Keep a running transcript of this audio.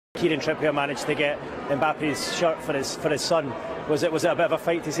Kieran Trippier managed to get Mbappe's shirt for his son. Was it a bit of a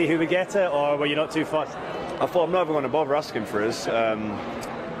fight to see who would get it, or were you not too fussed? I thought I'm never going to bother asking for his.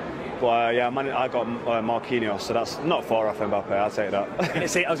 But yeah, I got Marquinhos, so that's not far off Mbappe. I'll take that. I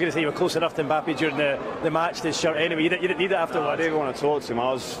was going to say you were close enough to Mbappe during the match. This shirt anyway. You didn't need it afterwards. I didn't even want to talk to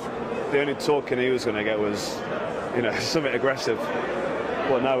him. The only talking he was going to get was, something aggressive.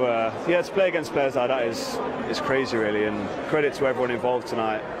 But no, yeah, to play against players like that is crazy, really. And credit to everyone involved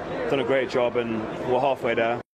tonight. Done a great job, and we're halfway there.